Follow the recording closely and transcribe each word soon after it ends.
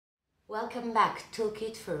Welcome back,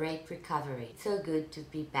 Toolkit for Rape Recovery. So good to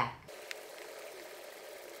be back.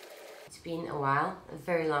 It's been a while, a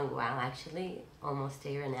very long while actually, almost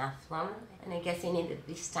a year and a half long, and I guess I needed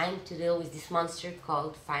this time to deal with this monster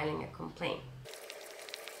called filing a complaint.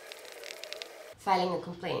 Filing a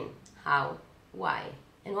complaint. How? Why?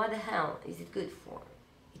 And what the hell is it good for?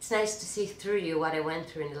 It's nice to see through you what I went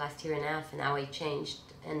through in the last year and a half and how I changed,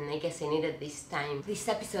 and I guess I needed this time. This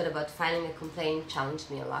episode about filing a complaint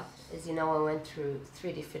challenged me a lot. As you know, I went through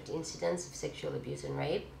 3 different incidents of sexual abuse and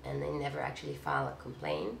rape, and I never actually filed a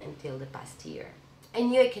complaint until the past year. I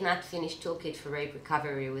knew I cannot finish Toolkit for Rape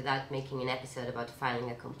Recovery without making an episode about filing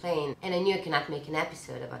a complaint, and I knew I cannot make an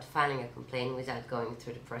episode about filing a complaint without going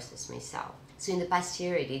through the process myself. So in the past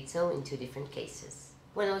year I did so in 2 different cases.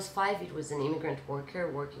 When I was 5, it was an immigrant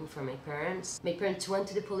worker working for my parents. My parents went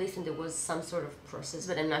to the police and there was some sort of process,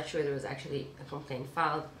 but I'm not sure there was actually a complaint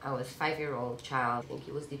filed. I was a 5-year-old child. I think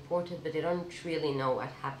he was deported, but I don't really know what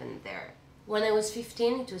happened there. When I was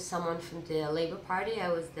 15, it was someone from the Labour Party. I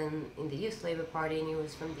was then in the Youth Labour Party and he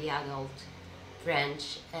was from the adult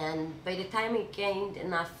branch. And by the time I gained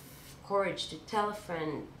enough courage to tell a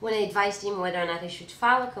friend, when I advised him whether or not I should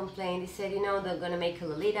file a complaint, he said, you know, they're going to make a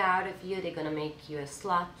Lolita out of you, they're going to make you a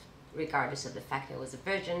slut, regardless of the fact I was a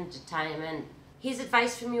virgin at the time. And his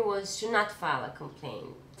advice for me was to not file a complaint,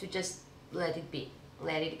 to just let it be,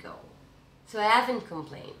 let it go. So I haven't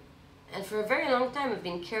complained. And for a very long time I've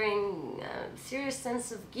been carrying a serious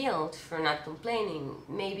sense of guilt for not complaining.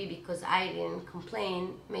 Maybe because I didn't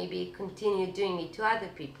complain, maybe continue doing it to other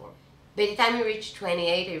people. By the time I reached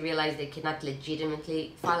 28, I realized I cannot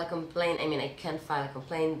legitimately file a complaint. I mean, I can file a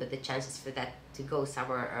complaint, but the chances for that to go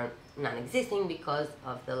somewhere are non-existing because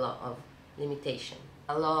of the law of limitation.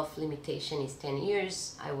 A law of limitation is 10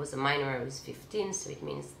 years. I was a minor, I was 15, so it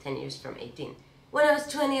means 10 years from 18. When I was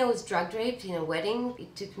 20, I was drug raped in a wedding.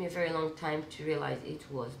 It took me a very long time to realize it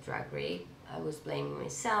was drug rape. I was blaming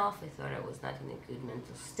myself. I thought I was not in a good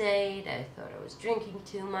mental state. I thought I was drinking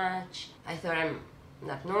too much. I thought I'm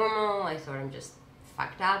not normal. I thought I'm just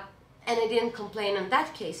fucked up. And I didn't complain on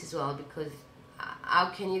that case as well, because how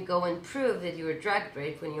can you go and prove that you were drug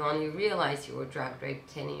raped when you only realize you were drug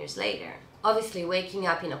raped 10 years later? Obviously, waking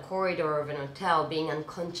up in a corridor of an hotel, being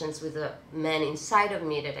unconscious with a man inside of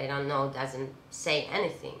me that I don't know doesn't say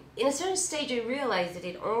anything. In a certain stage, I realized that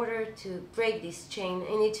in order to break this chain,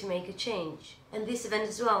 I need to make a change. And this event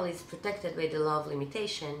as well is protected by the law of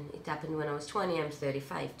limitation. It happened when I was 20, I'm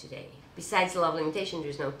 35 today. Besides the law of limitation,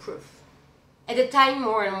 there's no proof. At the time,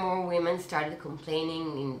 more and more women started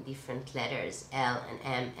complaining in different letters, L and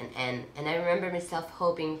M and N, and I remember myself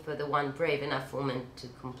hoping for the one brave enough woman to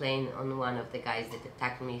complain on one of the guys that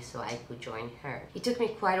attacked me so I could join her. It took me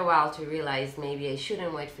quite a while to realize maybe I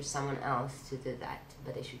shouldn't wait for someone else to do that,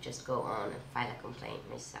 but I should just go on and file a complaint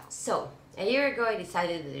myself. So, a year ago I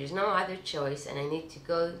decided that there's no other choice and I need to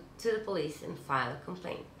go to the police and file a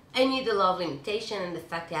complaint. I knew the law of limitation and the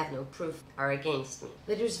fact I have no proof are against me.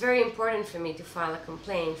 But it was very important for me to file a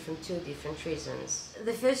complaint from 2 different reasons.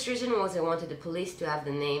 The first reason was I wanted the police to have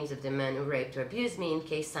the names of the men who raped or abused me in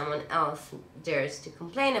case someone else dares to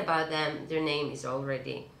complain about them. Their name is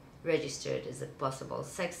already registered as a possible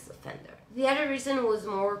sex offender. The other reason was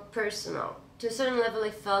more personal. To a certain level,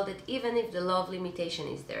 I felt that even if the law of limitation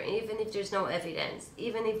is there, even if there's no evidence,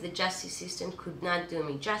 even if the justice system could not do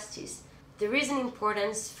me justice, there is an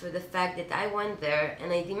importance for the fact that I went there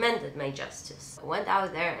and I demanded my justice. I went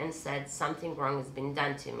out there and said something wrong has been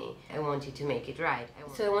done to me. I want you to make it right.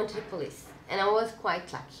 So I went to the police and I was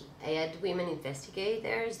quite lucky. I had women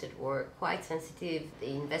investigators that were quite sensitive. They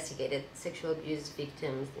investigated sexual abuse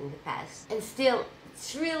victims in the past. And still,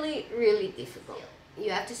 it's really, really difficult. You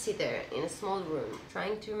have to sit there in a small room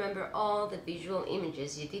trying to remember all the visual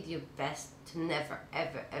images you did your best to never,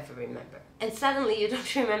 ever, ever remember. And suddenly you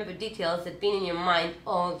don't remember details that have been in your mind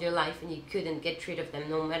all your life and you couldn't get rid of them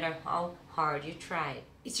no matter how hard you tried.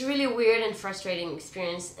 It's a really weird and frustrating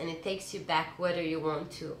experience and it takes you back whether you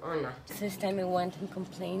want to or not. This time I went and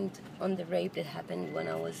complained on the rape that happened when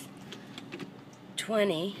I was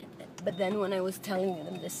 20. But then when I was telling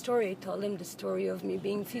them the story, I told them the story of me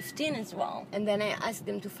being 15 as well. And then I asked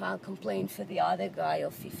them to file a complaint for the other guy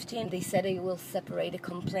of 15. They said they will separate the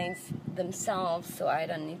complaints themselves, so I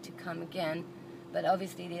don't need to come again. But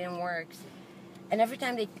obviously it didn't work. And every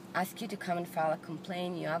time they ask you to come and file a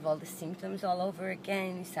complaint, you have all the symptoms all over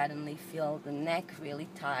again. You suddenly feel the neck really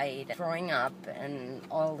tight, throwing up, and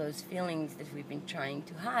all those feelings that we've been trying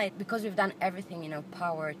to hide. Because we've done everything in our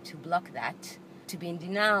power to block that, to be in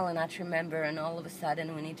denial and not remember, and all of a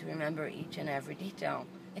sudden we need to remember each and every detail.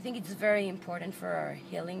 I think it's very important for our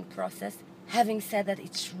healing process. Having said that,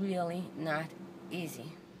 it's really not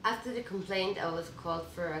easy. After the complaint, I was called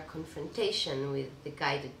for a confrontation with the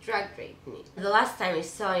guy that drug raped me. The last time I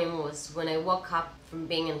saw him was when I woke up from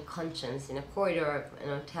being unconscious in a corridor of an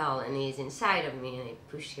hotel, and he's inside of me, and I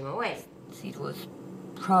pushed him away. It was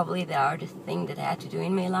probably the hardest thing that I had to do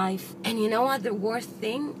in my life. And you know what the worst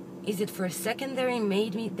thing is? That for a second there he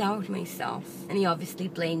made me doubt myself. And he obviously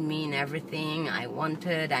blamed me in everything I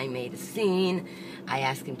wanted. I made a scene. I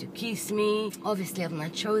asked him to kiss me. Obviously I will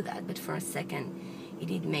not show that, but for a second it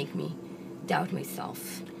did make me doubt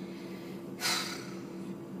myself.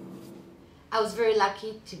 I was very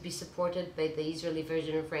lucky to be supported by the Israeli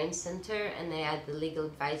version of Rain Center, and I had the legal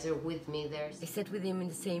advisor with me there. I sat with him in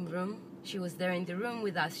the same room. She was there in the room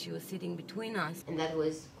with us. She was sitting between us, and that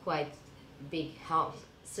was quite a big help.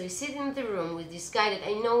 So I sit in the room with this guy that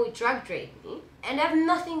I know drug raped me, and I have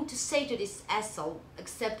nothing to say to this asshole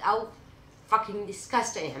except how fucking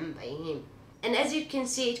disgusted I am by him. And as you can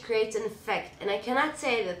see, it creates an effect, and I cannot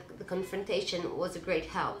say that the confrontation was a great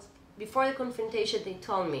help. Before the confrontation, they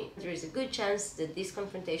told me there is a good chance that this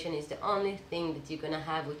confrontation is the only thing that you're gonna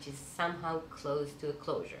have which is somehow close to a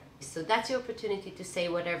closure. So that's your opportunity to say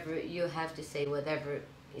whatever you have to say, whatever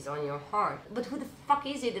is on your heart. But who the fuck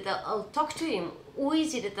is it that I'll talk to him? Who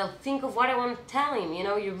is it that I'll think of what I want to tell him? You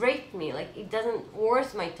know, you raped me. Like, it doesn't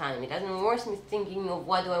worth my time. It doesn't worth me thinking of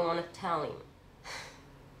what do I want to tell him.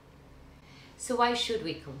 So why should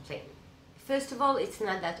we complain? First of all, it's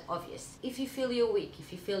not that obvious. If you feel you're weak,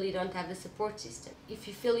 if you feel you don't have the support system, if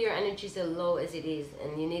you feel your energies are low as it is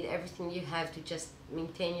and you need everything you have to just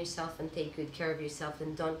maintain yourself and take good care of yourself,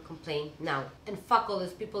 then don't complain now. And fuck all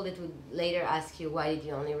those people that would later ask you, why did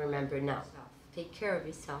you only remember now? Take care of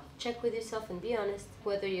yourself. Check with yourself and be honest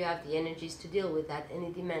whether you have the energies to deal with that, and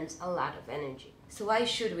it demands a lot of energy. So why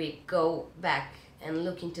should we go back and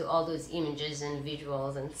look into all those images and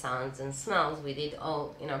visuals and sounds and smells we did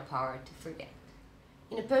all in our power to forget?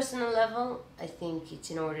 In a personal level, I think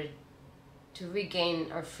it's in order to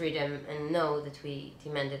regain our freedom and know that we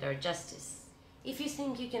demanded our justice. If you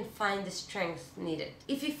think you can find the strength needed,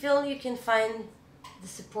 if you feel you can find the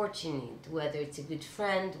support you need, whether it's a good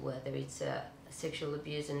friend, whether it's a sexual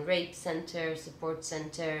abuse and rape center, support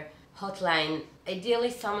center, hotline, ideally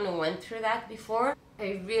someone who went through that before,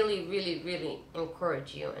 I really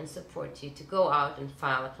encourage you and support you to go out and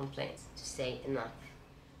file a complaint, to say enough.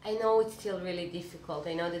 I know it's still really difficult.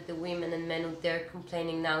 I know that the women and men who dare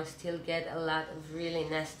complaining now still get a lot of really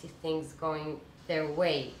nasty things going their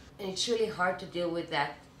way. And it's really hard to deal with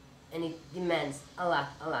that, and it demands a lot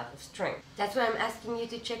of strength. That's why I'm asking you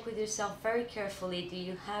to check with yourself very carefully. Do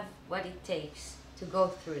you have what it takes to go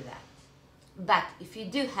through that? But if you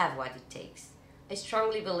do have what it takes, I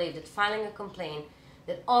strongly believe that filing a complaint,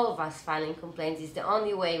 that all of us filing complaints, is the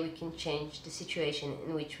only way we can change the situation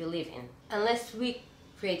in which we live in. Unless we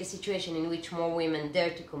create a situation in which more women dare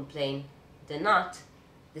to complain than not,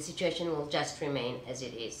 the situation will just remain as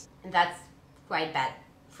it is. And that's quite bad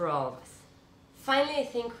for all of us. Finally, I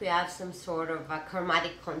think we have some sort of a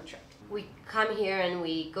karmatic contract. We come here and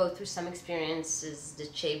we go through some experiences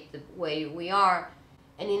that shape the way we are,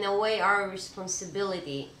 and in a way our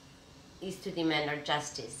responsibility is to demand our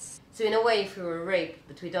justice. So in a way, if we were raped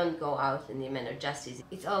but we don't go out and demand our justice,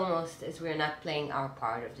 it's almost as we're not playing our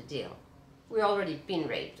part of the deal. We've already been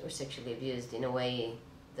raped or sexually abused. In a way,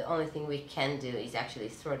 the only thing we can do is actually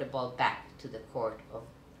throw the ball back to the court of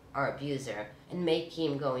our abuser and make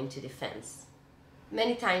him go into defense.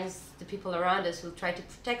 Many times the people around us will try to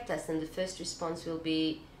protect us, and the first response will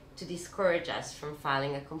be to discourage us from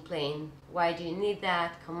filing a complaint. Why do you need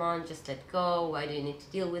that? Come on, just let go. Why do you need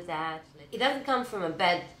to deal with that? It doesn't come from a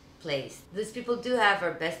bad place. Those people do have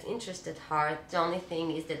our best interest at heart. The only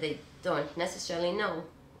thing is that they don't necessarily know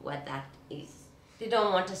what that is. They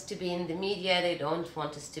don't want us to be in the media. They don't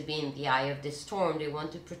want us to be in the eye of the storm. They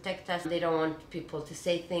want to protect us. They don't want people to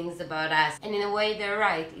say things about us. And in a way, they're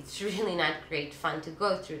right. It's really not great fun to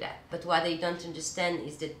go through that. But what they don't understand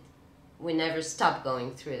is that we never stop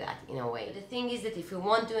going through that, in a way. The thing is that if we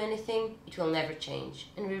won't do anything, it will never change.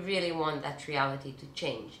 And we really want that reality to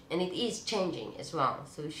change. And it is changing as well,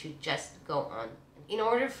 so we should just go on. In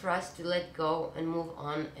order for us to let go and move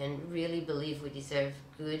on and really believe we deserve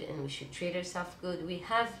good and we should treat ourselves good, we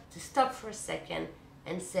have to stop for a second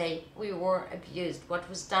and say we were abused. What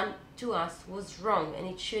was done to us was wrong and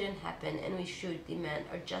it shouldn't happen, and we should demand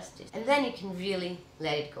our justice. And then you can really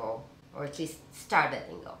let it go, or at least start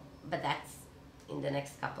letting go. But that's in the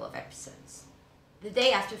next couple of episodes. The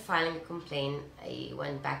day after filing a complaint, I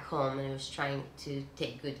went back home and I was trying to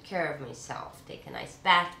take good care of myself, take a nice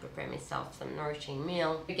bath, prepare myself some nourishing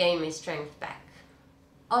meal, regain my strength back.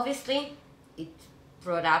 Obviously, it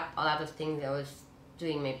brought up a lot of things I was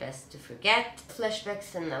doing my best to forget.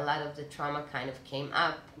 Flashbacks and a lot of the trauma kind of came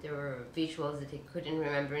up. There were visuals that I couldn't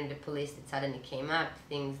remember in the police that suddenly came up,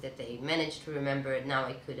 things that I managed to remember and now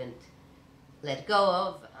I couldn't let go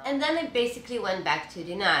of. And then I basically went back to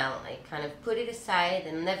denial. I kind of put it aside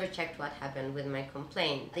and never checked what happened with my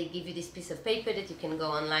complaint. They give you this piece of paper that you can go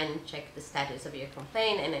online and check the status of your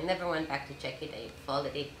complaint, and I never went back to check it. I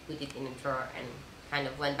folded it, put it in a drawer, and kind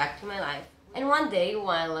of went back to my life. And one day,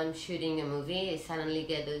 while I'm shooting a movie, I suddenly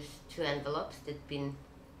get those 2 envelopes that've been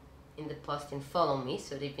in the post and follow me,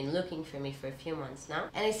 so they've been looking for me for a few months now.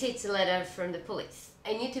 And I see it's a letter from the police.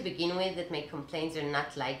 I knew to begin with that my complaints are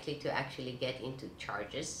not likely to actually get into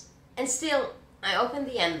charges. And still, I open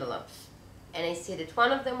the envelopes and I see that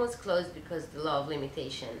one of them was closed because of the law of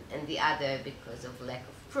limitation and the other because of lack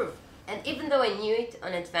of proof. And even though I knew it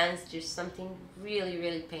on advance, there's something really,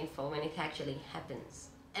 really painful when it actually happens.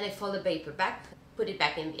 And I fold the paper back, put it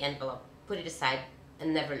back in the envelope, put it aside,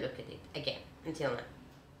 and never look at it again, until now.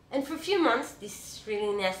 And for a few months, this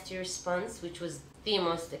really nasty response, which was the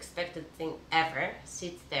most expected thing ever,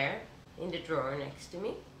 sits there in the drawer next to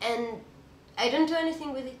me. And I don't do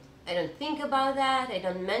anything with it. I don't think about that. I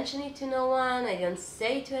don't mention it to no one. I don't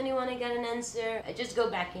say to anyone I got an answer. I just go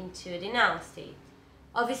back into a denial state.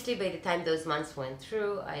 Obviously, by the time those months went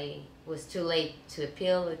through, I was too late to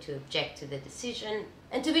appeal or to object to the decision.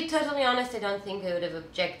 And to be totally honest, I don't think I would have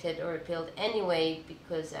objected or appealed anyway,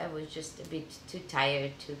 because I was just a bit too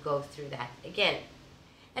tired to go through that again.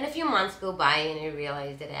 And a few months go by and I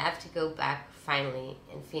realize that I have to go back finally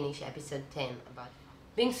and finish episode 10 about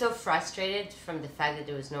being so frustrated from the fact that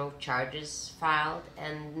there was no charges filed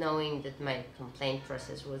and knowing that my complaint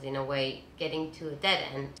process was in a way getting to a dead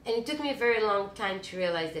end. And it took me a very long time to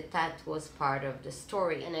realize that that was part of the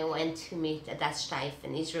story. And I went to meet Adash Taif,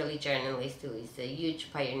 an Israeli journalist who is a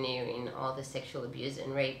huge pioneer in all the sexual abuse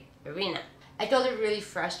and rape arena. I told her really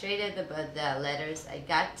frustrated about the letters I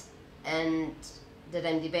got and that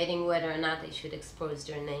I'm debating whether or not I should expose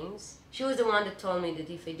their names. She was the one that told me that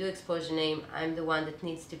if I do expose your name, I'm the one that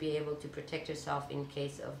needs to be able to protect herself in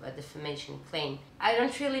case of a defamation claim. I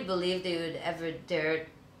don't really believe they would ever dare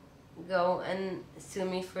go and sue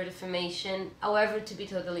me for defamation. However, to be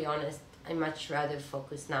totally honest, I much rather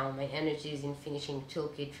focus now my energies in finishing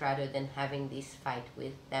Toolkit rather than having this fight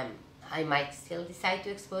with them. I might still decide to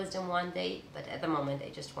expose them one day, but at the moment I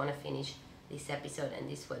just want to finish this episode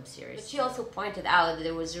and this web series. But she also pointed out that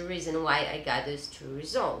there was a reason why I got those 2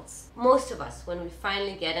 results. Most of us, when we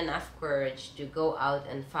finally get enough courage to go out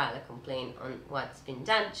and file a complaint on what's been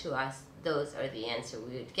done to us, those are the answer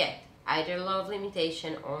we would get. Either law of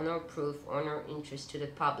limitation or no proof or no interest to the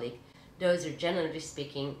public. Those are, generally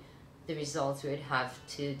speaking, the results we would have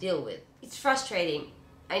to deal with. It's frustrating,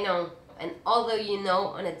 I know, and although you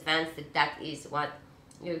know in advance that that is what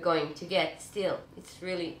you're going to get, still, it's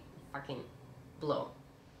really fucking blow.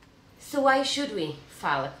 So why should we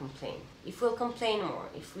file a complaint? If we'll complain more,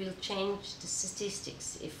 if we'll change the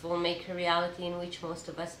statistics, if we'll make a reality in which most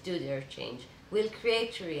of us do their change, we'll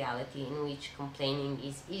create a reality in which complaining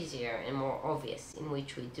is easier and more obvious, in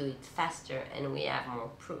which we do it faster and we have more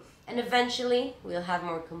proof. And eventually we'll have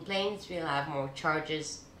more complaints, we'll have more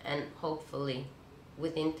charges, and hopefully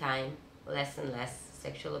within time less and less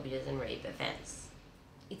sexual abuse and rape events.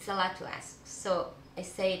 It's a lot to ask, so I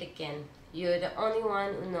say it again, you're the only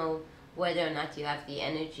one who knows whether or not you have the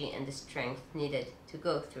energy and the strength needed to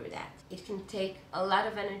go through that. It can take a lot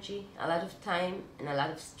of energy, a lot of time, and a lot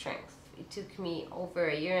of strength. It took me over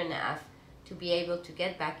a year and a half to be able to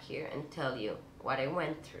get back here and tell you what I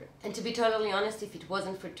went through. And to be totally honest, if it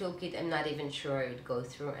wasn't for Toolkit, I'm not even sure I would go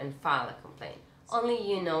through and file a complaint. Only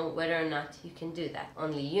you know whether or not you can do that.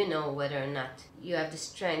 Only you know whether or not you have the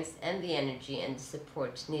strength and the energy and the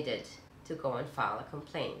support needed to go and file a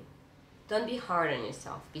complaint. Don't be hard on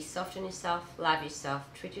yourself. Be soft on yourself, love yourself,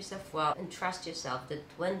 treat yourself well, and trust yourself that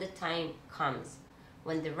when the time comes,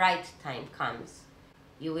 when the right time comes,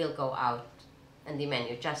 you will go out and demand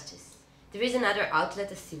your justice. There is another outlet,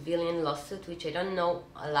 a civilian lawsuit, which I don't know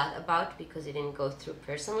a lot about because I didn't go through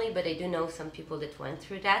personally, but I do know some people that went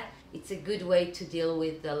through that. It's a good way to deal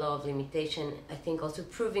with the law of limitation. I think also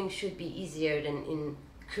proving should be easier than in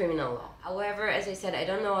criminal law. However, as I said, I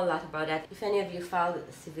don't know a lot about that. If any of you filed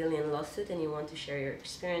a civilian lawsuit and you want to share your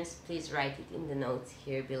experience, please write it in the notes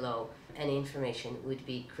here below. Any information would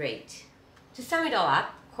be great. To sum it all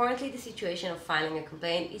up, currently the situation of filing a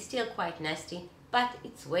complaint is still quite nasty, but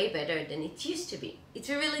it's way better than it used to be. It's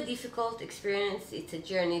a really difficult experience. It's a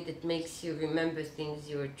journey that makes you remember things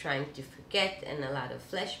you were trying to forget, and a lot of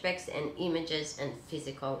flashbacks and images and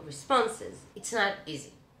physical responses. It's not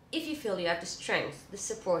easy. If you feel you have the strength, the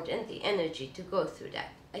support and the energy to go through that,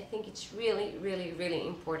 I think it's really, really, really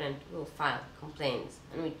important we'll file complaints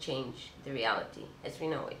and we change the reality as we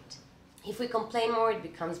know it. If we complain more, it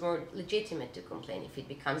becomes more legitimate to complain. If it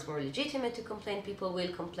becomes more legitimate to complain, people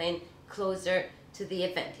will complain closer to the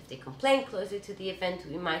event. If they complain closer to the event,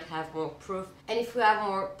 we might have more proof. And if we have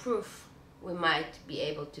more proof, we might be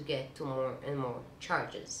able to get to more and more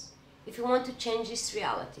charges. If we want to change this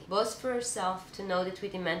reality, both for ourselves to know that we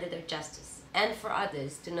demanded our justice, and for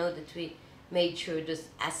others to know that we made sure those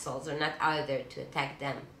assholes are not out there to attack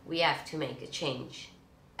them, we have to make a change.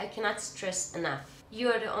 I cannot stress enough. You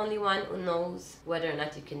are the only one who knows whether or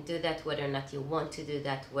not you can do that, whether or not you want to do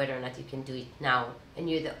that, whether or not you can do it now. And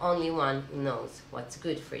you're the only one who knows what's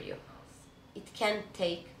good for you. It can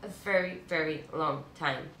take a very, very long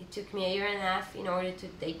time. It took me 1.5 years in order to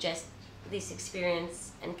digest this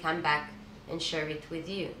experience and come back and share it with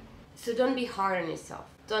you. So don't be hard on yourself.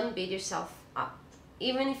 Don't beat yourself up.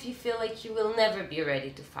 Even if you feel like you will never be ready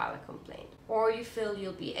to file a complaint, or you feel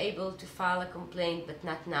you'll be able to file a complaint but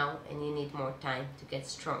not now and you need more time to get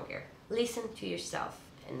stronger. Listen to yourself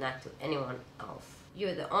and not to anyone else.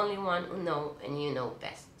 You're the only one who knows and you know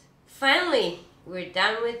best. Finally, we're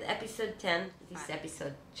done with episode 10. This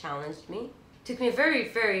episode challenged me. Took me a very,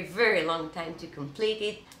 very, very long time to complete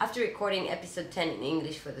it. After recording episode 10 in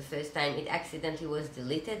English for the first time, it accidentally was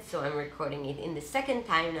deleted, so I'm recording it in the second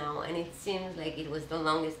time now, and it seems like it was the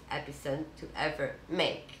longest episode to ever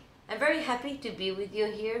make. I'm very happy to be with you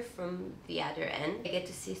here from the other end. I get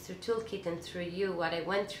to see through Toolkit and through you what I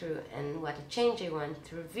went through and what a change I went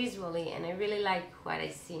through visually, and I really like what I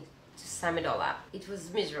see. To sum it all up, it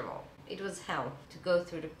was miserable. It was hell to go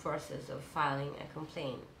through the process of filing a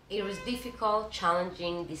complaint. It was difficult,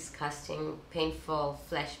 challenging, disgusting, painful,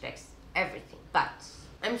 flashbacks, everything. But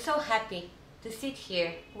I'm so happy to sit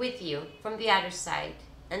here with you from the other side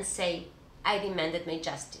and say, I demanded my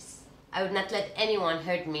justice. I would not let anyone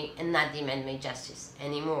hurt me and not demand my justice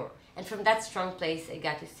anymore. And from that strong place, I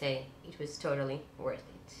got to say, it was totally worth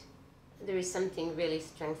it. There is something really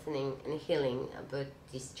strengthening and healing about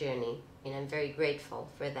this journey, and I'm very grateful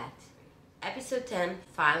for that. Episode 10,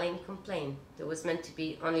 filing complaint. There was meant to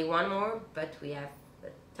be only one more, but we have a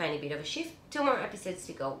tiny bit of a shift. 2 more episodes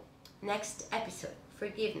to go. Next episode,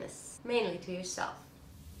 forgiveness, mainly to yourself.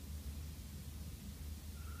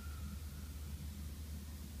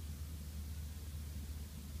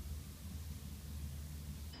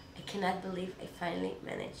 I cannot believe I finally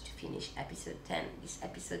managed to finish episode 10. This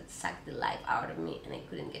episode sucked the life out of me and I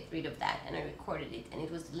couldn't get rid of that, and I recorded it and it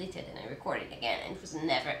was deleted and I recorded it again, and it was a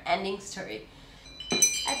never-ending story.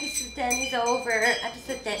 Episode 10 is over,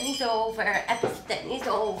 episode 10 is over, episode 10 is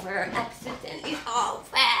over, episode 10 is over.